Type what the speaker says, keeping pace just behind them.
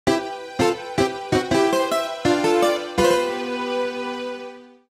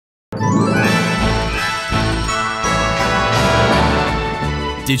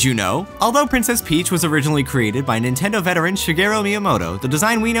Did you know? Although Princess Peach was originally created by Nintendo veteran Shigeru Miyamoto, the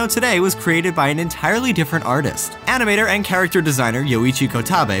design we know today was created by an entirely different artist. Animator and character designer Yoichi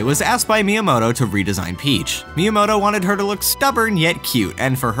Kotabe was asked by Miyamoto to redesign Peach. Miyamoto wanted her to look stubborn yet cute,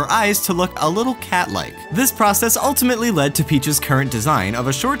 and for her eyes to look a little cat-like. This process ultimately led to Peach's current design of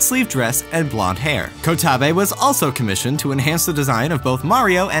a short-sleeved dress and blonde hair. Kotabe was also commissioned to enhance the design of both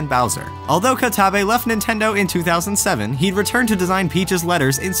Mario and Bowser. Although Kotabe left Nintendo in 2007, he'd returned to design Peach's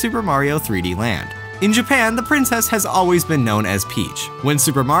letters in Super Mario 3D Land. In Japan, the princess has always been known as Peach. When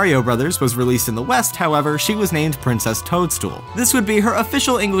Super Mario Bros. Was released in the West, however, she was named Princess Toadstool. This would be her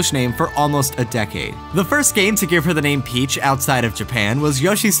official English name for almost a decade. The first game to give her the name Peach outside of Japan was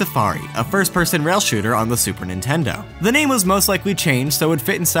Yoshi Safari, a first-person rail shooter on the Super Nintendo. The name was most likely changed so it would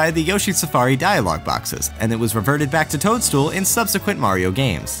fit inside the Yoshi Safari dialogue boxes, and it was reverted back to Toadstool in subsequent Mario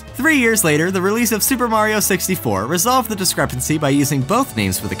games. 3 years later, the release of Super Mario 64 resolved the discrepancy by using both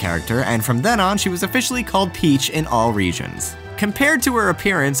names for the character, and from then on she was officially called Peach in all regions. Compared to her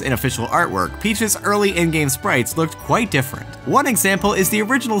appearance in official artwork, Peach's early in-game sprites looked quite different. One example is the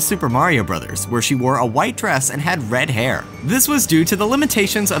original Super Mario Bros., where she wore a white dress and had red hair. This was due to the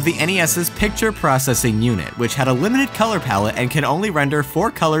limitations of the NES's picture processing unit, which had a limited color palette and could only render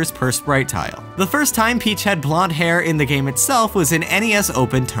 4 colors per sprite tile. The first time Peach had blonde hair in the game itself was in NES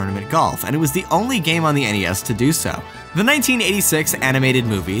Open Tournament Golf, and it was the only game on the NES to do so. The 1986 animated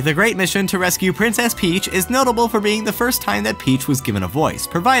movie, The Great Mission to Rescue Princess Peach, is notable for being the first time that Peach was given a voice,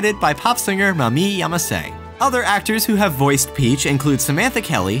 provided by pop singer Mami Yamase. Other actors who have voiced Peach include Samantha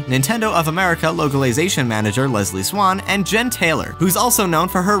Kelly, Nintendo of America localization manager Leslie Swan, and Jen Taylor, who's also known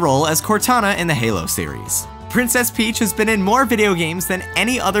for her role as Cortana in the Halo series. Princess Peach has been in more video games than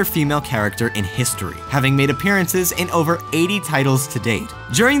any other female character in history, having made appearances in over 80 titles to date.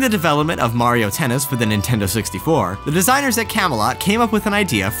 During the development of Mario Tennis for the Nintendo 64, the designers at Camelot came up with an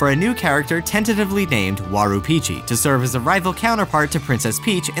idea for a new character tentatively named Waru Peachy to serve as a rival counterpart to Princess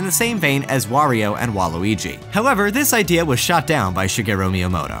Peach in the same vein as Wario and Waluigi. However, this idea was shot down by Shigeru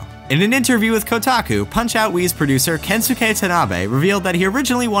Miyamoto. In an interview with Kotaku, Punch-Out Wii's producer Kensuke Tanabe revealed that he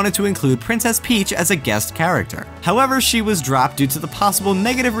originally wanted to include Princess Peach as a guest character. However, she was dropped due to the possible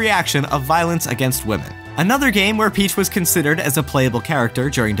negative reaction of violence against women. Another game where Peach was considered as a playable character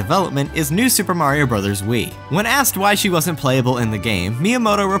during development is New Super Mario Bros. Wii. When asked why she wasn't playable in the game,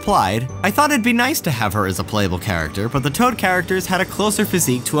 Miyamoto replied, "I thought it'd be nice to have her as a playable character, but the Toad characters had a closer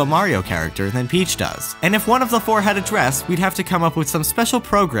physique to a Mario character than Peach does. And if one of the 4 had a dress, we'd have to come up with some special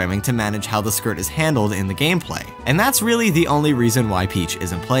programming to manage how the skirt is handled in the gameplay. And that's really the only reason why Peach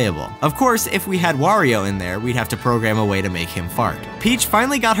isn't playable. Of course, if we had Wario in there, we'd have to program a way to make him fart." Peach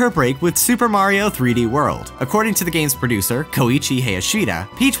finally got her break with Super Mario 3D World. According to the game's producer, Koichi Hayashida,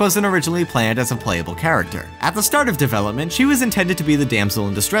 Peach wasn't originally planned as a playable character. At the start of development, she was intended to be the damsel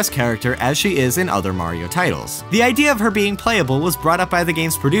in distress character as she is in other Mario titles. The idea of her being playable was brought up by the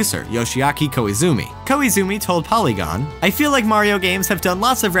game's producer, Yoshiaki Koizumi. Koizumi told Polygon, "I feel like Mario games have done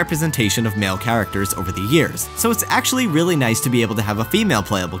lots of representation of male characters over the years, so it's actually really nice to be able to have a female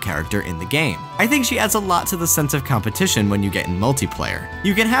playable character in the game. I think she adds a lot to the sense of competition when you get in multiplayer.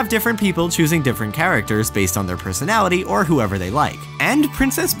 You can have different people choosing different characters based on their personality or whoever they like. And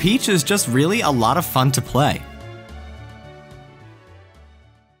Princess Peach is just really a lot of fun to play."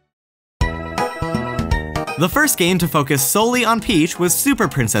 The first game to focus solely on Peach was Super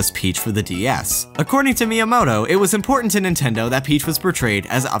Princess Peach for the DS. According to Miyamoto, it was important to Nintendo that Peach was portrayed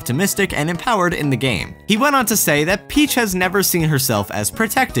as optimistic and empowered in the game. He went on to say that Peach has never seen herself as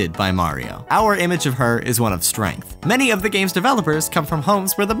protected by Mario. Our image of her is one of strength. Many of the game's developers come from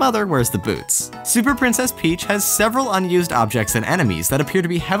homes where the mother wears the boots. Super Princess Peach has several unused objects and enemies that appear to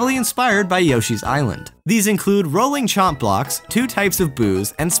be heavily inspired by Yoshi's Island. These include rolling chomp blocks, 2 types of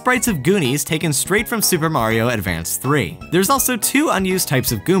boos, and sprites of Goonies taken straight from Super Mario Advance 3. There's also 2 unused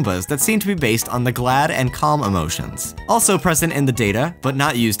types of Goombas that seem to be based on the glad and calm emotions. Also present in the data, but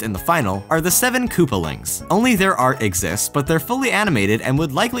not used in the final, are the 7 Koopalings. Only their art exists, but they're fully animated and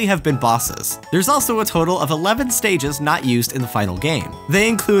would likely have been bosses. There's also a total of 11 stages not used in the final game. They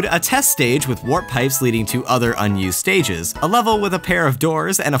include a test stage with warp pipes leading to other unused stages, a level with a pair of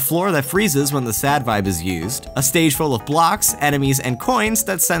doors and a floor that freezes when the sad vibe is used, a stage full of blocks, enemies, and coins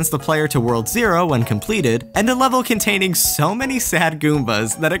that sends the player to World 0 when completed, and a level containing so many sad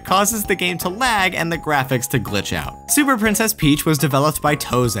Goombas that it causes the game to lag and the graphics to glitch out. Super Princess Peach was developed by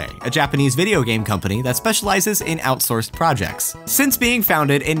Toze, a Japanese video game company that specializes in outsourced projects. Since being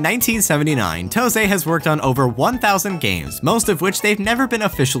founded in 1979, Toze has worked on over 1,000 games, most of which they've never been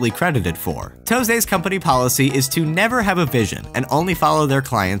officially credited for. Toze's company policy is to never have a vision and only follow their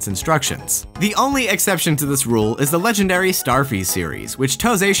clients' instructions. The only exception to this rule is the legendary Starfy series, which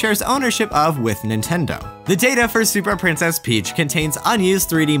Toze shares ownership of with Nintendo. The data for Super Princess Peach contains unused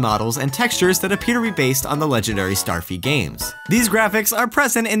 3D models and textures that appear to be based on the legendary Starfy games. These graphics are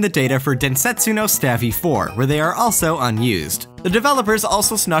present in the data for Densetsu no Staffy 4, where they are also unused. The developers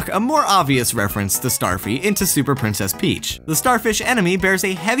also snuck a more obvious reference to Starfy into Super Princess Peach. The starfish enemy bears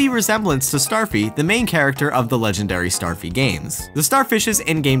a heavy resemblance to Starfy, the main character of the legendary Starfy games. The starfish's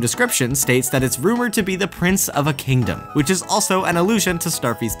in-game description states that it's rumored to be the prince of a kingdom, which is also an allusion to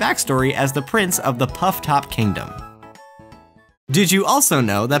Starfy's backstory as the prince of the Puff Top Kingdom. Did you also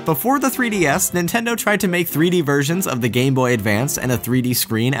know that before the 3DS, Nintendo tried to make 3D versions of the Game Boy Advance and a 3D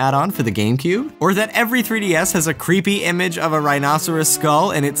screen add-on for the GameCube? Or that every 3DS has a creepy image of a rhinoceros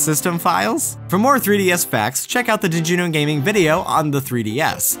skull in its system files? For more 3DS facts, check out the DidYouKnowGaming video on the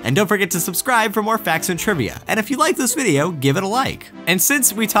 3DS. And don't forget to subscribe for more facts and trivia. And if you like this video, give it a like. And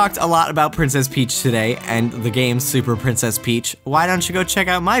since we talked a lot about Princess Peach today and the game Super Princess Peach, why don't you go check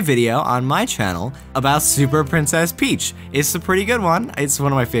out my video on my channel about Super Princess Peach? It's a pretty good one. It's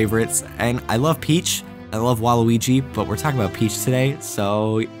one of my favorites, and I love Peach. I love Waluigi, but we're talking about Peach today,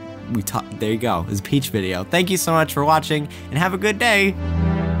 so there you go. It's a Peach video. Thank you so much for watching, and have a good day.